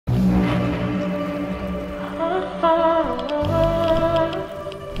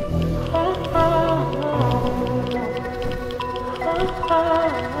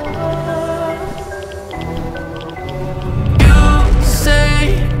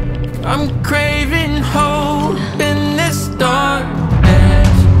I'm craving hope in this darkness.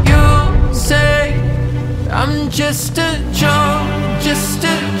 You say I'm just a joke, just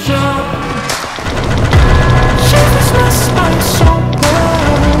a joke. Shivers my spine so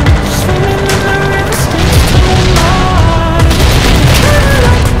cold, swimming in the river, sticks to mine. Can't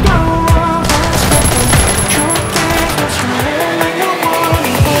let go of us, but the truth is what's real and you want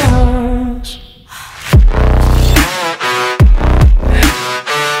us.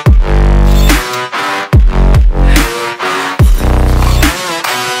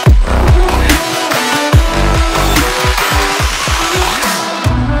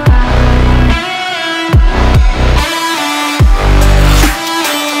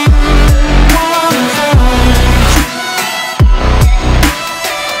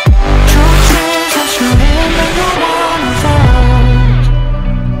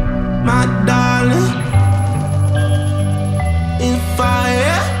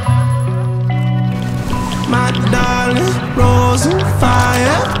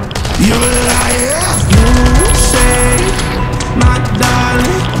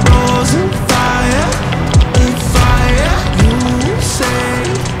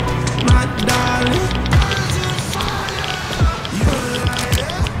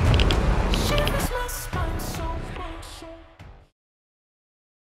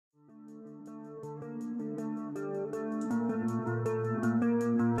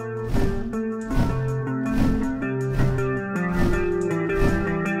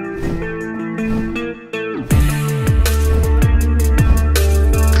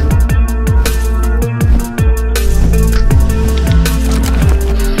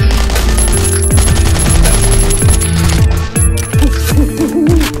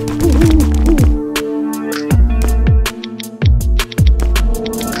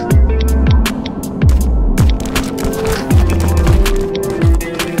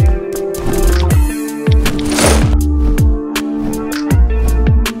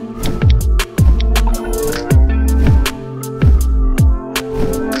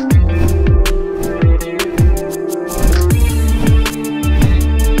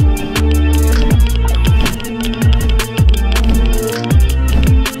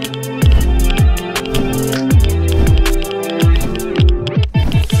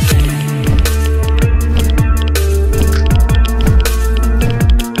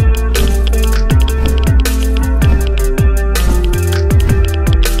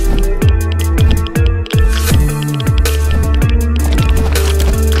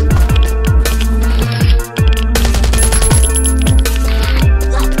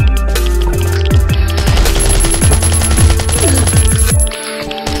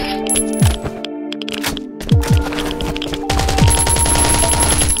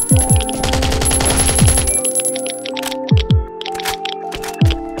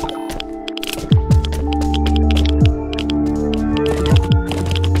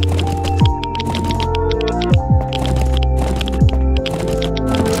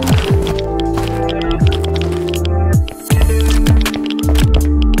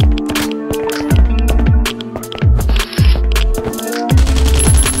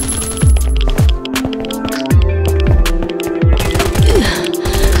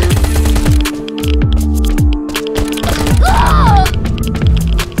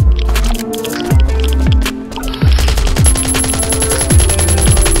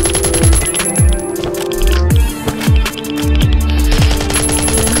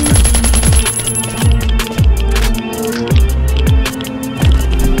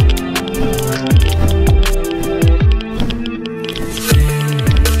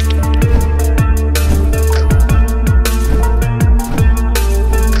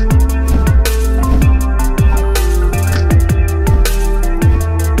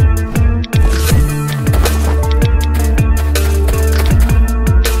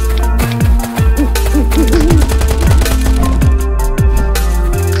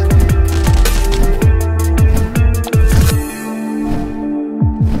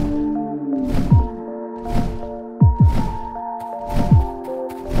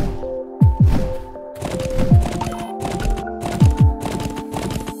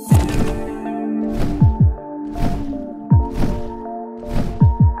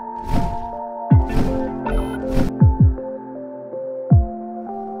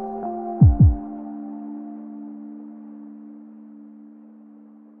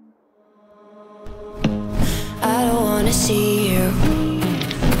 see you.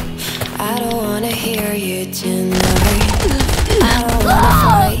 I don't wanna hear you tonight. I don't wanna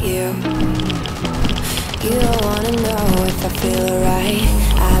fight you. You don't wanna know if I feel alright.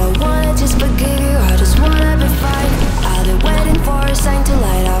 I don't wanna just forgive you, I just wanna be fine. I've been waiting for a sign to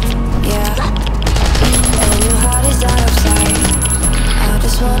light up.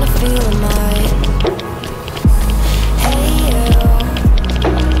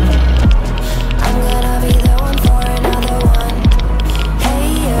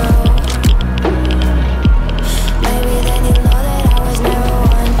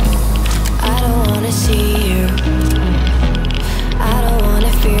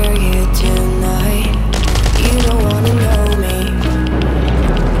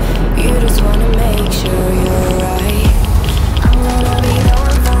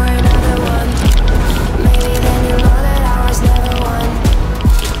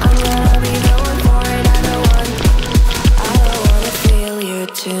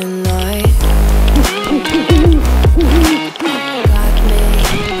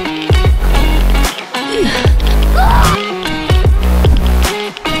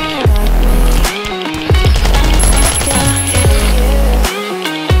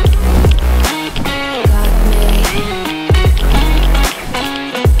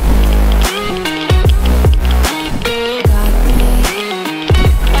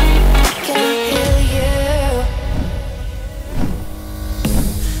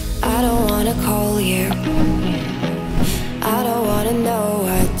 you. I don't wanna know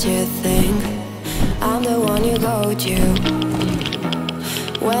what you think. I'm the one you go to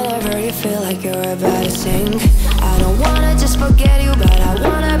whenever you feel like you're about to sink. I don't wanna just forget you, but I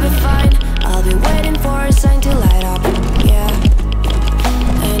wanna be fine. I'll be waiting for a sign to light up, yeah.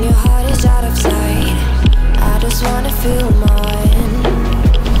 And your heart is out of sight. I just wanna feel mine.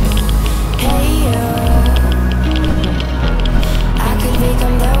 Hey you, I could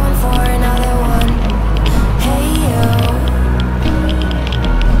become the one for another one. Hey you,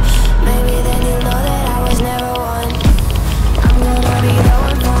 maybe then you'll know that I was never one. I'm gonna be the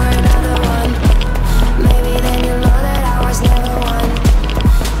one for another one. Maybe then you'll know that I was never one.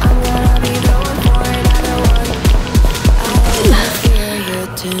 I'm gonna be the one for another one. I don't wanna fear you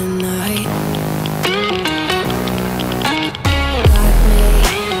tonight. Got me.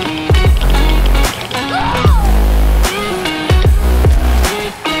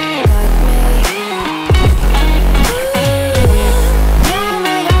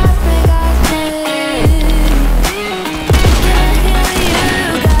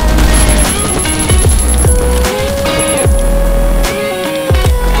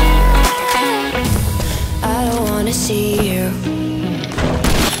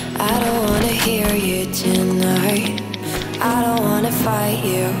 Fight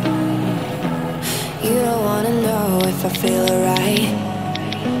you. You don't wanna know if I feel alright.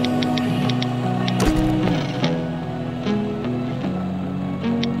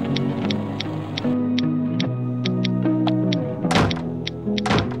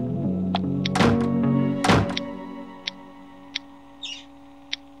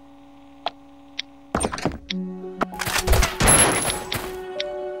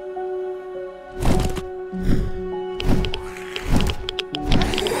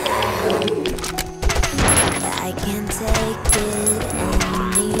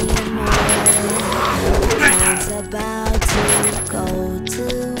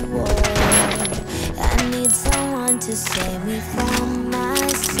 To save me from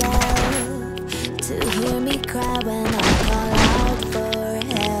myself, to hear me cry when I call out for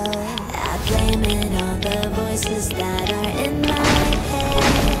help. I blame it on the voices that are in my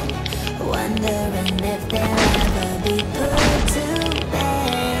head, wondering if they'll ever be put to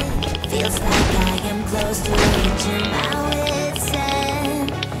bed. Feels like I am close to reaching my wit's end,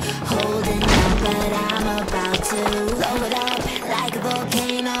 holding out, but I'm about to blow it up like a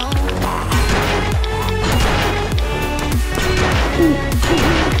volcano.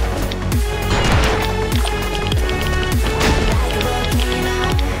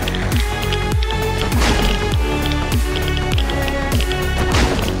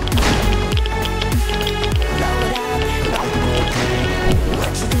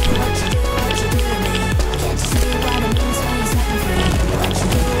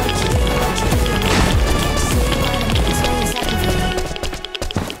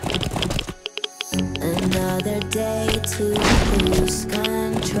 Another day to lose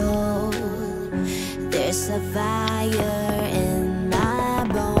control. There's a fire in my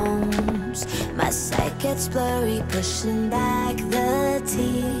bones. My sight gets blurry, pushing back the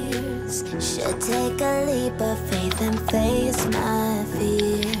tears. Should take a leap of faith and face my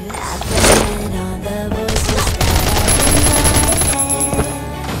fear. I blame it on the voices that are in my head,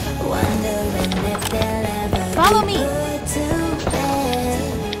 wondering if they'll ever Follow be me. put to bed.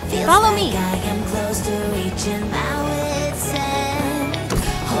 Feels Follow like me. I am close to reaching my wit's end,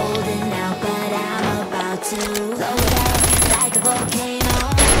 holding out, but I'm about to blow it up like a volcano.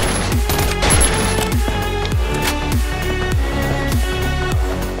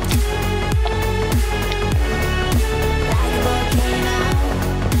 Like a volcano.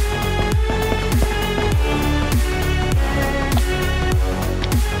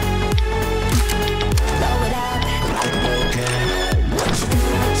 Blow it up. What you do,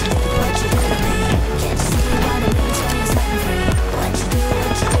 what you do, what you do to me? Can't you see what it means when you're setting free? What you do,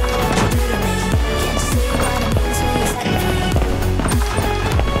 what you do, what you do to me? Can't you see what it means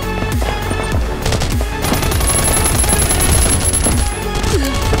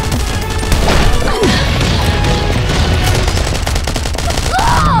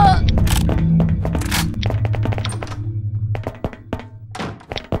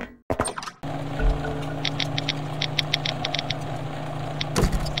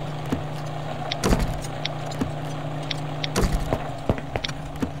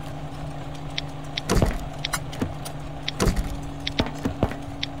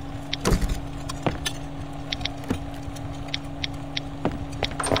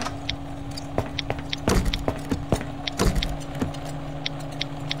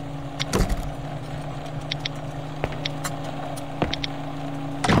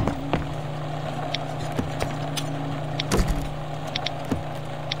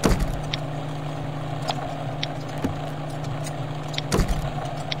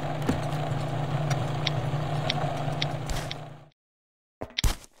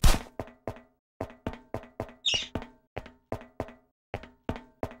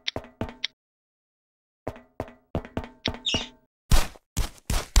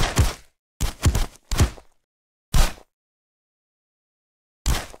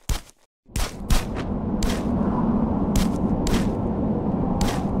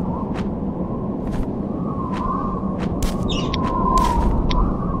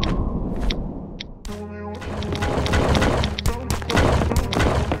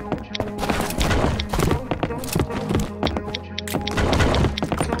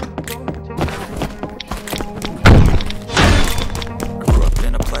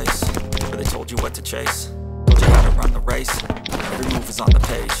on the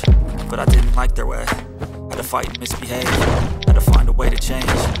page, but I didn't like their way. Had to fight and misbehave, had to find a way to change,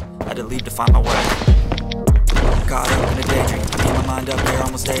 had to leave to find my way. Got up in a daydream, keep my mind up there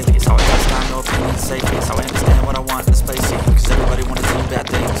almost daily. It's how I pass time, no opinions safely. It's how I understand what I want in this place. Cause everybody wanna tell you bad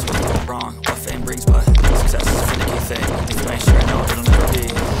things, what can go wrong, what fame brings. But success is a finicky thing, if you ain't sure, I know it'll never be.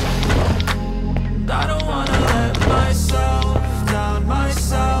 I don't wanna let myself down,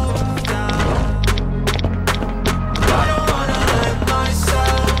 myself down. I don't wanna let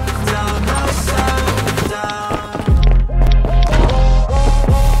myself down, myself down.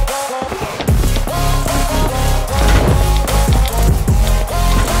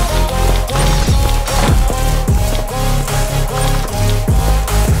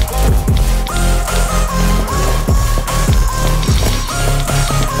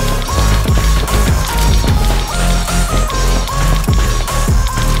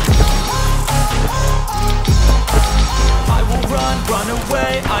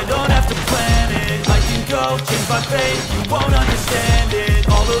 I don't have to plan it, I can go change my fate. You won't understand it,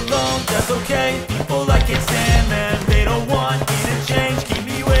 all alone, that's okay. People I can't stand them, they don't want me to change. Keep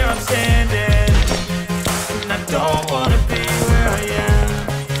me where I'm standing, and I don't wanna be where I am.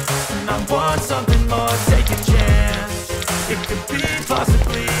 And I want something more, take a chance. It could be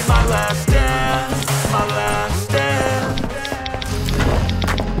possibly my last dance, my last dance.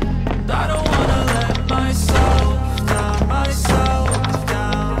 I don't wanna let myself down, myself.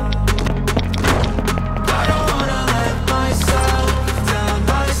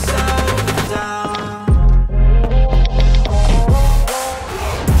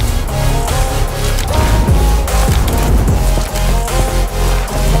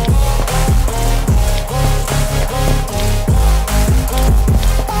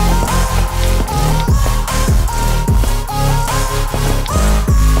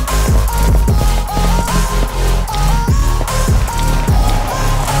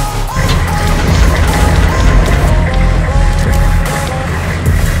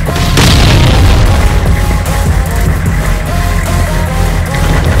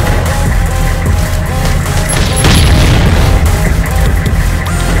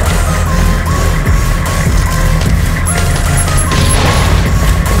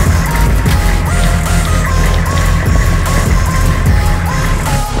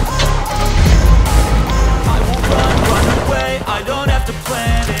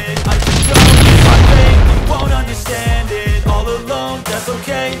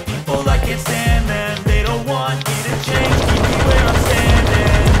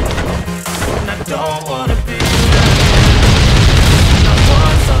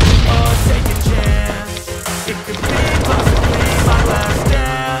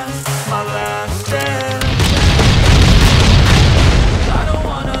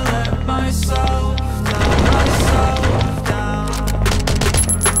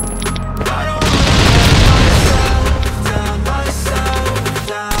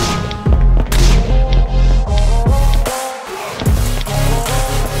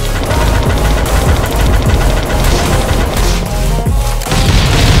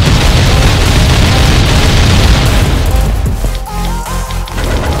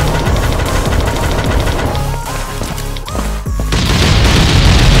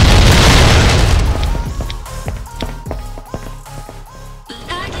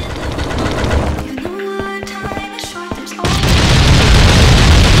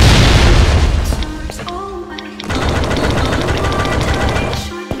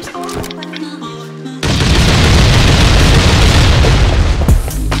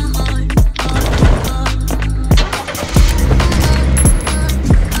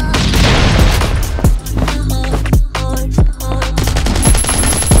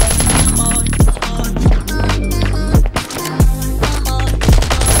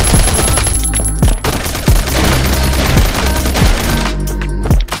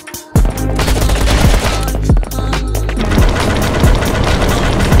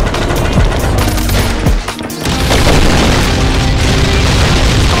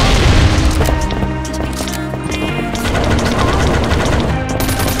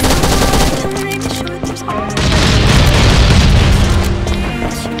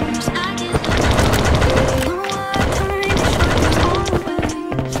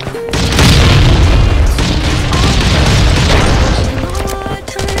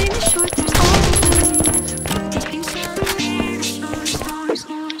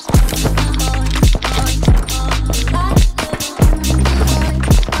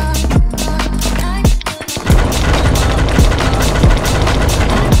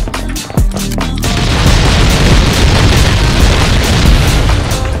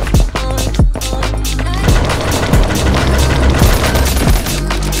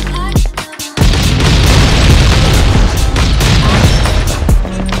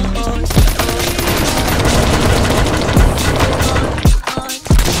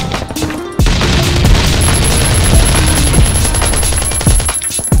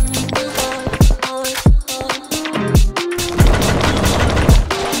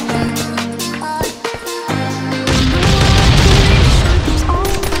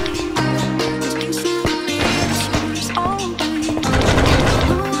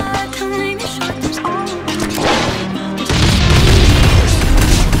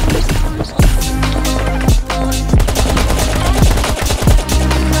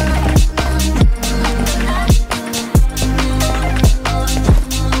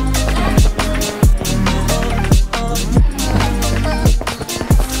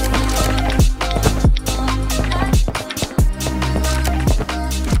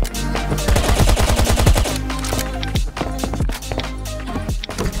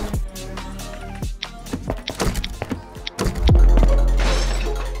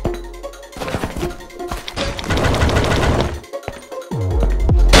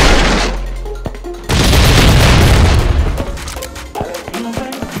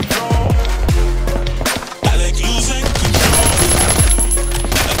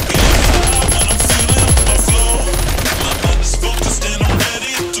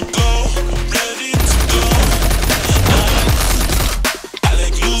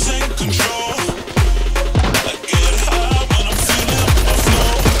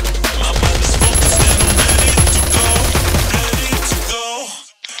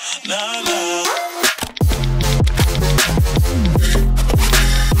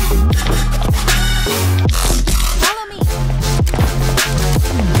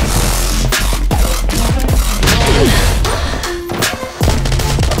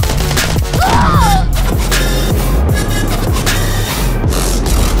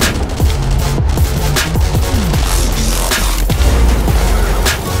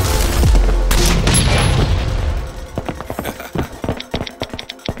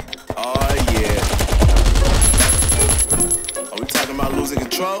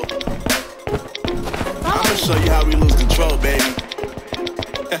 control? I'ma show you how we lose control, baby.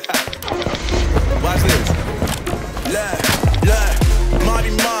 Watch this. Look,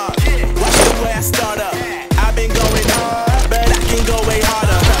 Marty Mark. Watch the way I start